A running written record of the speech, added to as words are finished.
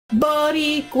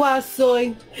Boricua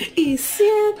soy y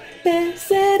siempre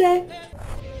seré.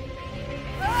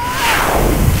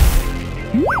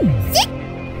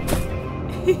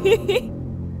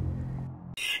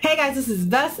 Hey guys, this is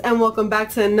Ves and welcome back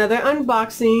to another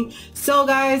unboxing. So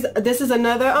guys, this is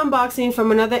another unboxing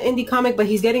from another indie comic, but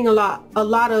he's getting a lot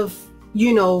of,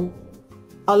 you know,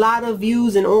 a lot of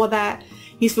views and all that.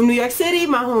 He's from New York City,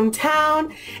 my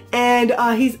hometown, and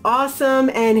he's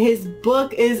awesome, and his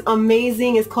book is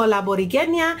amazing. It's called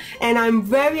Borinqueña, and I'm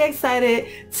very excited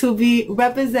to be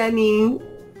representing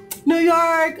New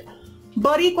York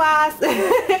Boricuas.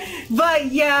 But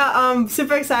yeah, I'm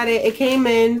super excited. It came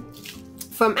in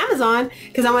from Amazon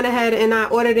because I went ahead and I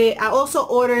ordered it. I also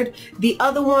ordered the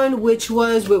other one, which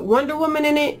was with Wonder Woman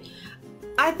in it.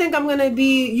 I think I'm gonna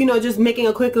be, you know, just making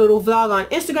a quick little vlog on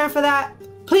Instagram for that.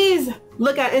 Please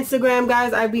look at Instagram,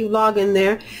 guys. I be vlogging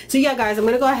there. So yeah, guys, I'm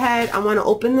gonna go ahead. I want to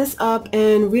open this up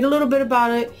and read a little bit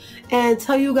about it and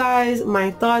tell you guys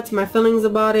my thoughts, my feelings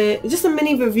about it. Just a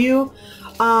mini review.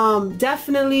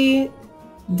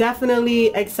 Definitely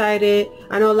excited.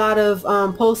 I know a lot of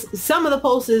posts, some of the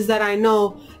posters that I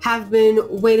know have been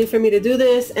waiting for me to do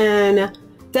this, and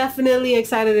definitely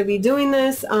excited to be doing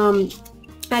this.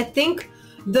 I think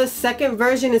the second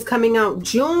version is coming out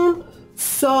June,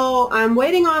 so I'm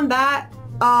waiting on that.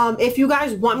 If you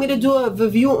guys want me to do a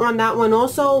review on that one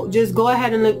also, just go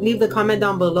ahead and leave the comment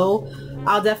down below.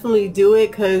 I'll definitely do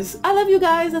it because I love you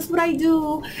guys. That's what I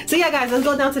do. So yeah, guys, let's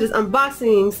go down to this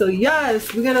unboxing. So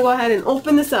yes, we're gonna go ahead and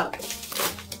open this up.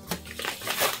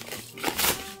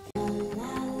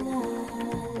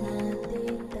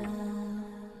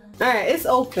 Alright, it's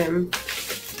open,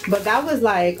 but that was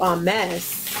like a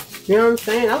mess. You know what I'm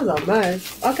saying? That was a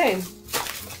mess. Okay,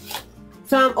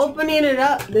 so I'm opening it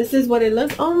up. This is what it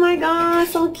looks. Oh my god,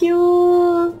 so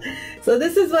cute. So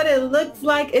this is what it looks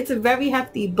like. It's a very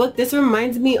hefty book. This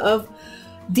reminds me of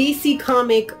DC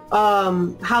comic,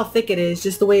 how thick it is,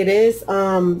 just the way it is.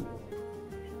 And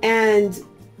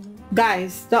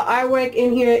guys, the artwork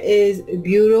in here is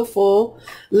beautiful.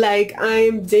 Like,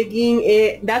 I'm digging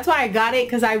it. That's why I got it,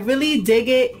 because I really dig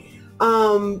it.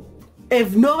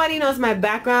 If nobody knows my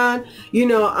background, you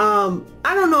know,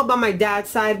 I don't know about my dad's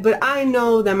side, but I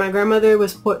know that my grandmother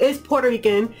is Puerto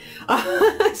Rican.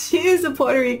 She is a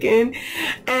Puerto Rican,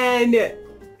 and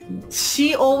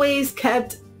she always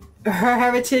kept her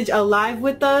heritage alive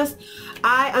with us.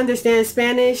 I understand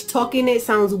Spanish. Talking it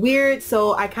sounds weird,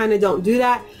 so I kind of don't do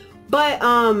that. But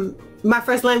my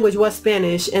first language was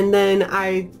Spanish, and then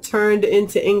I turned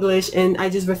into English, and I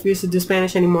just refuse to do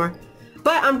Spanish anymore.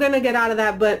 But I'm gonna get out of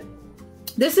that. But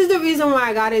this is the reason why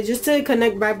I got it, just to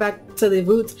connect right back to the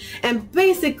roots and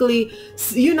basically,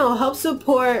 you know, help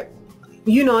support,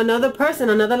 you know, another person,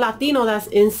 another Latino that's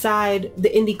inside the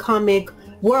indie comic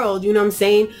world. You know what I'm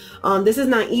saying? This is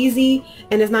not easy,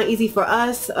 and it's not easy for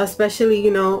us, especially,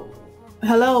 you know,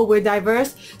 hello, we're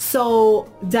diverse. So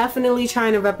definitely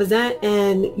trying to represent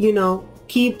and, you know,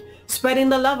 keep spreading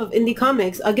the love of indie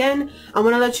comics. Again, I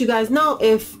want to let you guys know,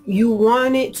 if you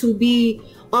want it to be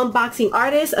unboxing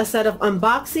artists, a set of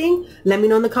unboxing, let me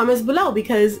know in the comments below,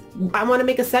 because I want to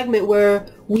make a segment where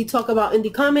we talk about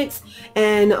indie comics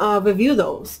and review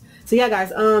those. So yeah,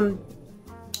 guys,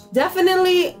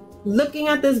 definitely looking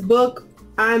at this book,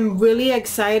 I'm really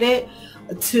excited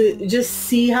to just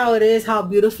see how it is, how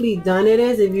beautifully done it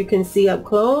is. If you can see up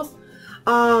close,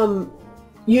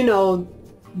 you know,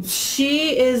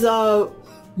 she's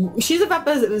a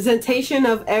representation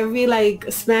of every like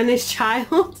Spanish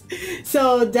child.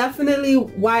 So definitely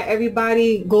why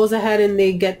everybody goes ahead and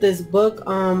they get this book.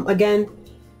 Again,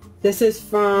 this is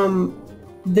from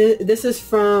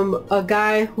a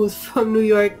guy who's from New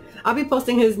York. I'll be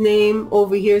posting his name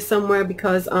over here somewhere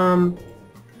because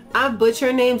I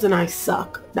butcher names and I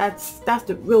suck. That's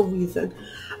the real reason.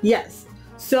 Yes.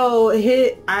 So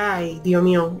Dios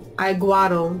mío,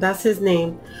 Aguado, that's his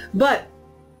name. But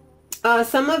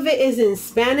some of it is in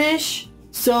Spanish,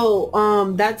 so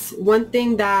that's one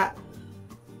thing that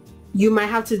you might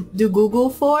have to do Google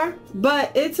for,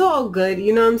 but it's all good,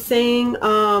 you know what I'm saying?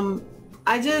 I'm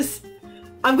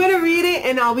gonna read it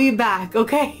and I'll be back,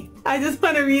 okay? I just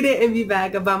want to read it and be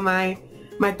back about my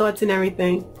thoughts and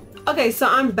everything. Okay, so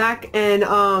I'm back, and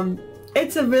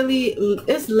it's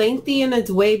lengthy in its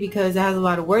way because it has a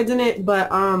lot of words in it, but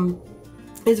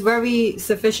it's very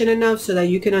sufficient enough so that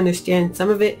you can understand some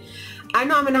of it. I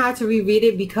know I'm gonna have to reread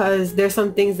it because there's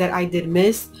some things that I did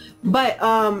miss, but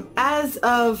as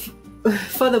of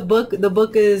for the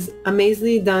book is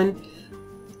amazingly done.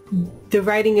 The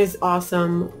writing is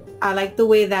awesome. I like the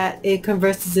way that it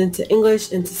converses into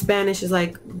English, into Spanish. Is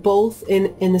like both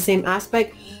in the same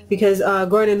aspect, because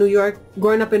growing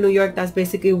up in New York, that's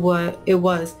basically what it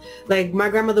was. Like my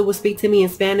grandmother would speak to me in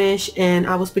Spanish and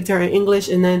I would speak to her in English,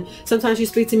 and then sometimes she'd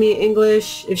speak to me in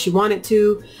English if she wanted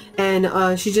to,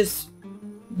 and she just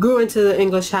grew into the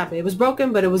English habit. It was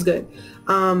broken, but it was good.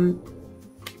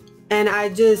 And I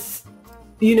just,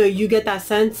 you know, you get that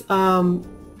sense.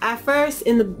 At first,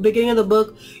 in the beginning of the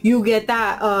book, you get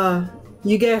that,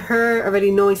 you get her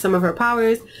already knowing some of her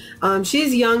powers.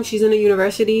 She's young, she's in a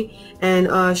university,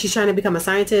 and she's trying to become a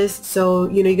scientist. So,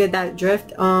 you know, you get that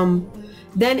drift.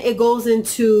 Then it goes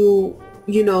into,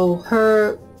 you know,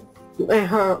 her and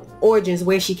her origins,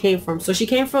 where she came from. So she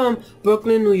came from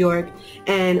Brooklyn, New York,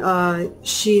 and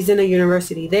she's in a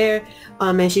university there,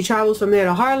 and she travels from there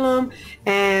to Harlem,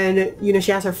 and you know,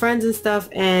 she has her friends and stuff,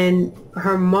 and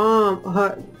her mom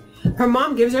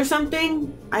gives her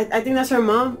something. I think that's her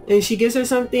mom, and she gives her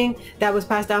something that was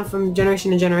passed down from generation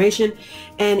to generation,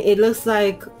 and it looks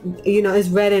like, you know, it's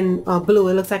red and blue.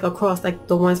 It looks like a cross, like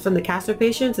the ones from the cancer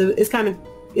patients. It's kind of,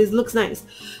 it looks nice.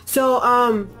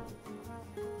 So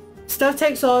stuff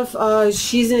takes off. I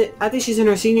think she's in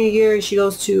her senior year. She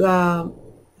goes to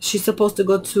she's supposed to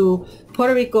go to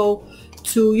Puerto Rico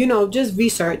to, you know, just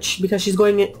research, because she's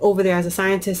going over there as a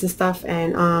scientist and stuff.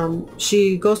 And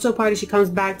she goes to a party, she comes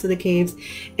back to the caves,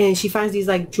 and she finds these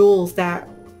like jewels that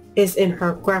is in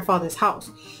her grandfather's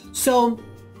house. So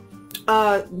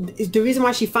the reason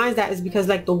why she finds that is because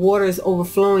like the water is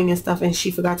overflowing and stuff, and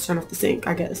she forgot to turn off the sink,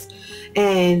 I guess,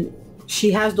 and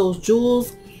she has those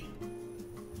jewels.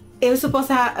 It was supposed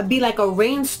to be like a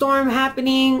rainstorm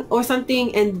happening or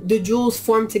something, and the jewels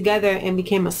formed together and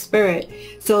became a spirit.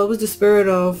 So it was the spirit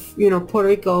of, you know, Puerto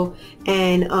Rico,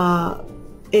 and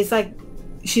it's like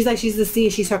she's the sea,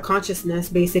 she's her consciousness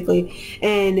basically,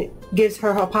 and gives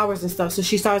her her powers and stuff. So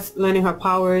she starts learning her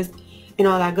powers and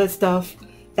all that good stuff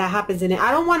that happens in it.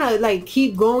 I don't want to like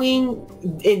keep going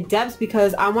in depth,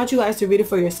 because I want you guys to read it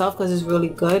for yourself, because it's really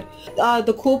good.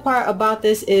 The cool part about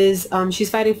this is she's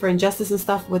fighting for injustice and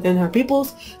stuff within her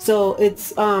peoples. So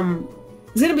it's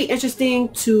gonna be interesting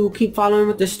to keep following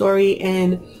with the story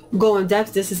and go in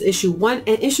depth. This is issue 1,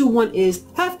 and issue 1 is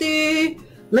hefty.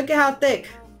 Look at how thick.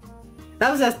 That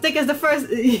was as thick as the first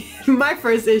my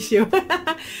first issue.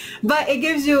 But it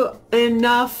gives you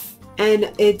enough,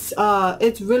 and it's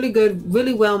really good,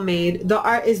 really well made. The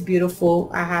art is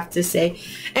beautiful, I have to say.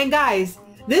 And guys,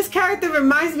 this character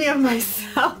reminds me of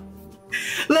myself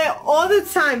like all the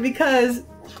time, because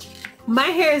my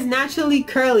hair is naturally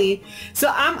curly.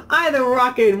 So I'm either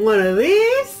rocking one of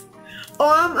these, or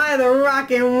I'm either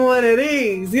rocking one of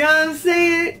these. You know what I'm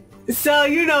saying? So,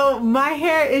 you know, my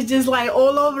hair is just like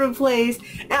all over the place,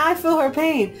 and I feel her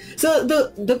pain. So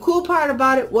the cool part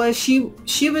about it was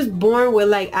she was born with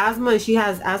like asthma, and she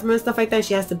has asthma and stuff like that.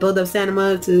 She has to build up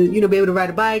stamina to, you know, be able to ride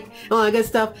a bike and all that good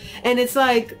stuff. And it's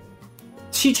like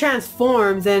she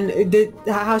transforms, and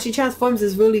how she transforms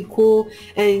is really cool.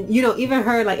 And, you know, even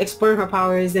her like exploring her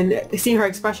powers and seeing her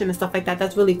expression and stuff like that,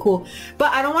 that's really cool.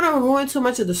 But I don't want to ruin too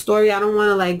much of the story. I don't want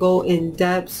to like go in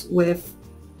depth with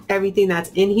everything that's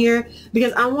in here,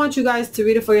 because I want you guys to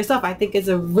read it for yourself. I think it's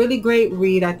a really great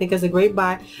read. I think it's a great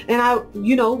buy, and I,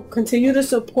 you know, continue to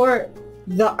support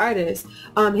the artist.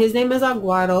 His name is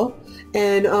Aguado,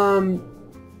 and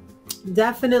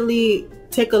definitely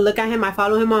take a look at him. I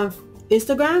follow him on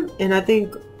Instagram, and I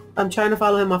think I'm trying to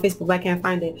follow him on Facebook, but I can't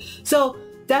find it. So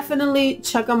definitely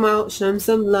check him out, show him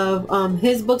some love.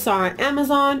 His books are on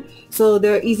Amazon, so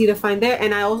they're easy to find there.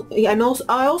 And I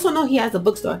also know he has a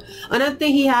bookstore. Another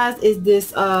thing he has is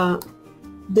this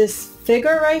this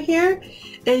figure right here,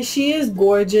 and she is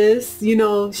gorgeous. You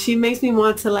know, she makes me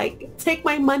want to like take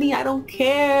my money, I don't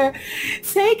care,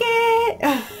 take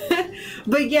it.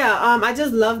 But yeah, I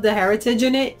just love the heritage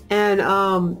in it, and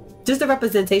just the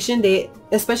representation, they,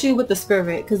 especially with the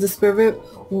spirit, because the spirit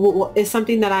is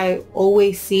something that I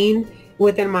always seen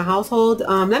within my household.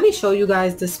 Let me show you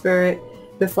guys the spirit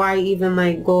before I even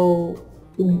like go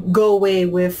away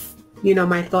with, you know,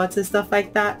 my thoughts and stuff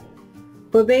like that.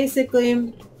 But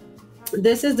basically,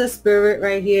 this is the spirit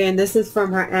right here, and this is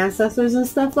from her ancestors and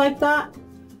stuff like that.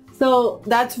 So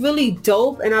that's really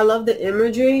dope, and I love the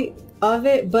imagery of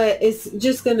it. But it's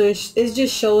just it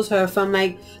just shows her from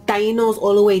like Tainos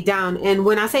all the way down. And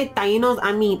when I say Tainos,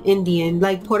 I mean Indian,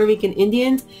 like Puerto Rican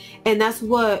Indians, and that's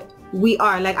what we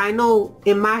are. Like, I know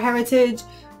in my heritage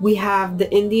we have the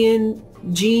Indian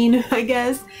gene, I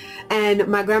guess, and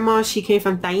my grandma, she came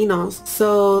from Tainos,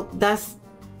 so that's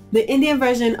the Indian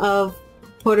version of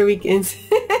Puerto Ricans.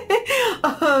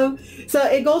 So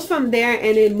it goes from there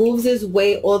and it moves its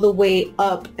way all the way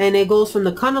up, and it goes from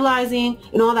the colonizing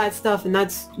and all that stuff, and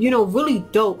that's, you know, really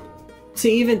dope to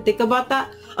even think about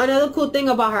that. Another cool thing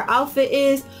about her outfit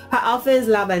is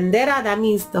la bandera. That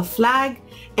means the flag,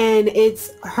 and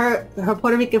it's her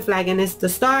Puerto Rican flag, and it's the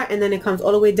star, and then it comes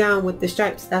all the way down with the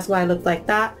stripes. That's why it looks like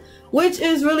that, which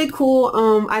is really cool.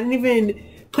 I didn't even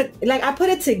put, like, I put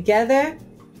it together,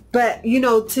 but you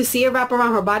know, to see it wrap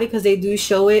around her body, because they do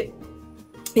show it,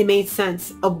 it made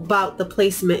sense about the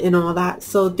placement and all that.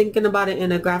 So thinking about it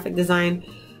in a graphic design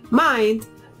mind,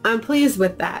 I'm pleased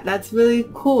with that. That's really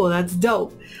cool. That's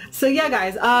dope. So yeah,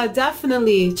 guys,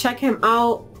 definitely check him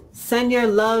out. Send your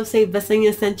love. Say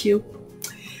Vesenia sent you.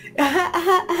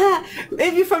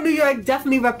 If you're from New York,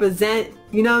 definitely represent.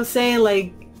 You know what I'm saying?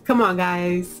 Like, come on,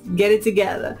 guys, get it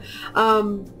together.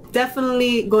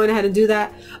 Definitely going ahead and do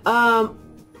that.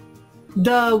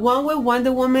 The one with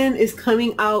Wonder Woman is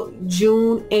coming out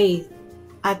June 8th.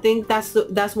 I think that's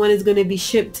when it's going to be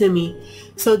shipped to me.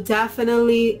 So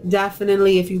definitely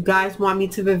if you guys want me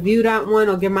to review that one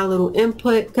or give my little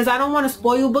input, because I don't want to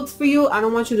spoil books for you. I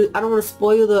don't want to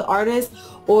spoil the artists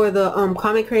or the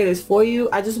comic creators for you.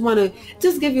 I just want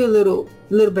to give you a little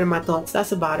bit of my thoughts.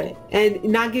 That's about it, and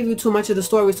not give you too much of the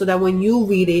story, so that when you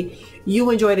read it, you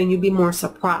enjoy it and you be more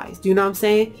surprised. You know what I'm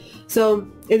saying? So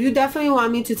if you definitely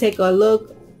want me to take a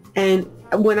look, and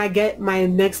when I get my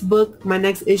next book, my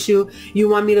next issue, you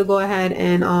want me to go ahead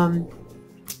and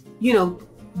you know,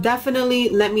 definitely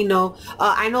let me know.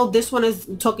 I know this one is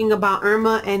talking about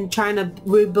Irma and trying to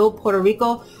rebuild Puerto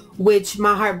Rico, which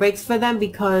my heart breaks for them,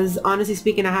 because honestly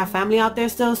speaking, I have family out there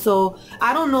still. So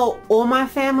I don't know all my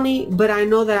family, but I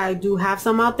know that I do have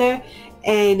some out there,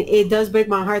 and it does break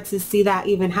my heart to see that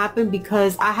even happen,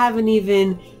 because I haven't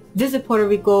even visit Puerto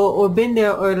Rico or been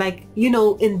there, or like, you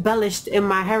know, embellished in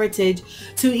my heritage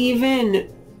to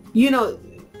even, you know,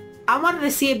 I wanted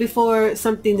to see it before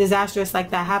something disastrous like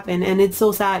that happened, and it's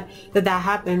so sad that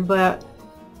happened. But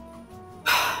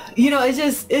you know,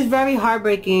 it's very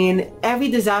heartbreaking. Every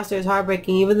disaster is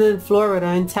heartbreaking, even in Florida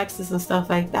and Texas and stuff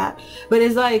like that. But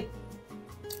it's like,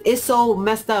 it's so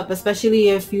messed up, especially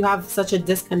if you have such a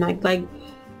disconnect. Like,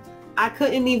 I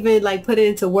couldn't even like put it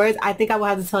into words. I think I will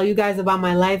have to tell you guys about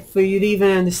my life for you to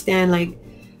even understand like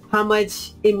how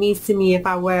much it means to me if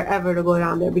I were ever to go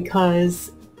down there,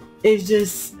 because it's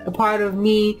just a part of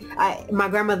me. My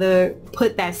grandmother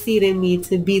put that seed in me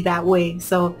to be that way.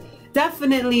 So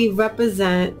definitely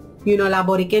represent. You know, La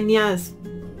Borinqueña is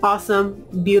awesome,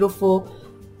 beautiful.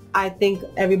 I think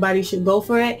everybody should go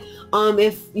for it.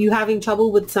 If you're having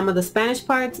trouble with some of the Spanish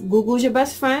parts, Google's your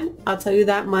best friend. I'll tell you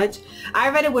that much.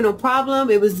 I read it with no problem.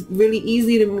 It was really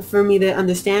easy for me to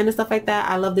understand and stuff like that.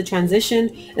 I love the transition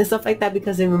and stuff like that,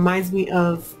 because it reminds me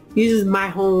of uses my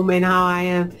home and how I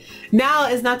am. Now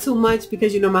it's not too much,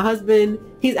 because, you know, my husband,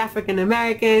 he's African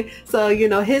American, so, you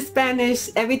know, his Spanish,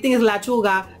 everything is La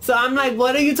Chuga. So I'm like,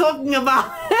 what are you talking about?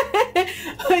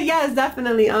 But yes,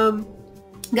 definitely.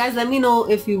 Guys, let me know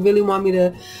if you really want me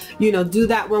to, you know, do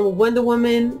that one with Wonder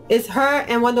Woman. It's her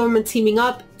and Wonder Woman teaming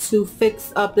up to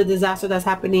fix up the disaster that's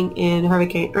happening in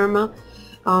Hurricane Irma.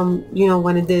 You know,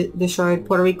 when it destroyed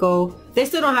Puerto Rico. They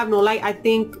still don't have no light, I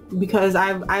think, because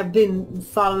I've been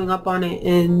following up on it,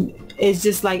 and it's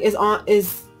just like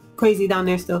it's crazy down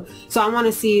there still. So I want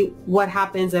to see what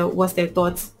happens and what's their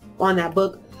thoughts on that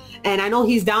book. And I know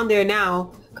he's down there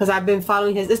now, because I've been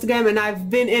following his Instagram and I've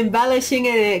been embellishing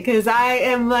in it, because I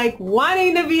am like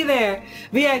wanting to be there.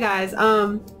 But yeah, guys,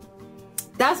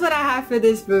 that's what I have for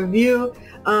this review.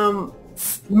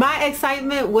 My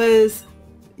excitement was,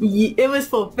 it was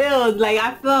fulfilled. Like,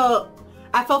 I felt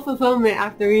fulfillment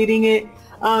after reading it.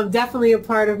 Definitely a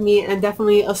part of me, and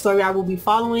definitely a story I will be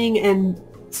following and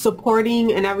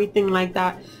supporting and everything like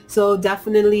that. So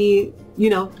definitely, you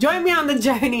know, join me on the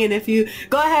journey. And if you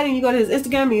go ahead and you go to his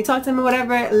Instagram and you talk to him or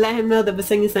whatever, let him know that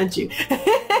Vesenia sent you.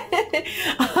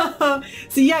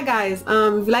 So yeah, guys, if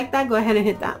you like that, go ahead and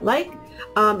hit that like.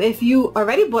 If you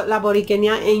already bought La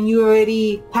Borinqueña and you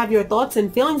already have your thoughts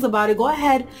and feelings about it, go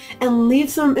ahead and leave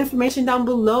some information down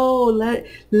below.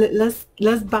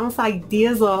 Let's bounce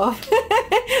ideas off.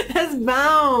 Let's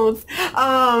bounce.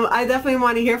 I definitely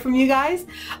want to hear from you guys.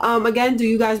 Again, do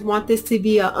you guys want this to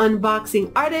be an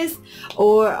unboxing artist,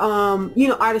 or you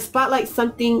know, artist spotlight,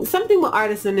 something with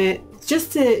artists in it,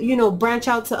 just to, you know, branch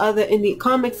out to other indie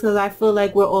comics, because I feel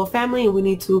like we're all family and we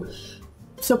need to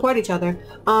support each other.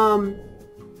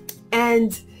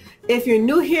 And If you're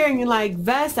new here and you're like,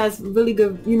 Vest, that's really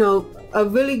good, you know, a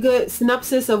really good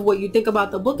synopsis of what you think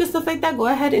about the book and stuff like that, go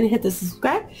ahead and hit the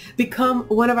subscribe, become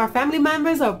one of our family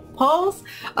members or polls.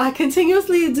 I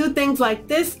continuously do things like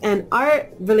this and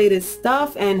art related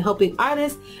stuff and helping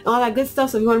artists and all that good stuff.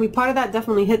 So if you want to be part of that,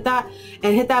 definitely hit that,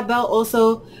 and hit that bell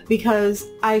also, because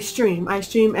I stream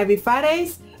every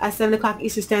Fridays at 7 o'clock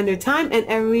Eastern Standard Time and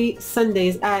every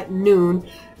Sundays at noon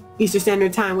Eastern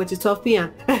Standard Time, which is 12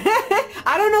 p.m.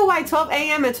 I don't know why 12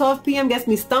 a.m. and 12 p.m. gets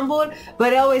me stumbled,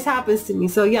 but it always happens to me.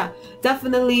 So yeah,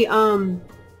 definitely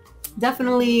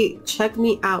check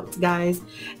me out, guys.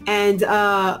 And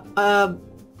I'm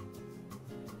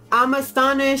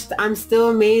astonished, I'm still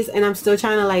amazed, and I'm still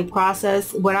trying to like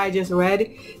process what I just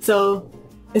read. So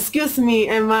excuse me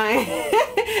and my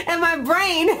and my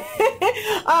brain.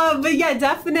 But yeah,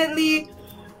 definitely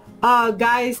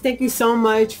guys, thank you so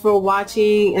much for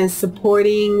watching and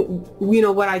supporting, you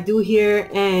know, what I do here,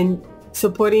 and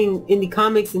supporting indie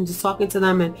comics and just talking to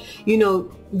them, and, you know,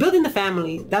 building the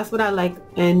family. That's what I like,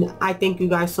 and I thank you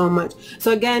guys so much.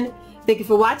 So again, thank you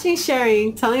for watching,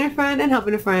 sharing, telling a friend, and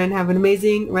helping a friend. Have an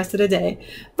amazing rest of the day.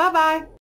 Bye bye.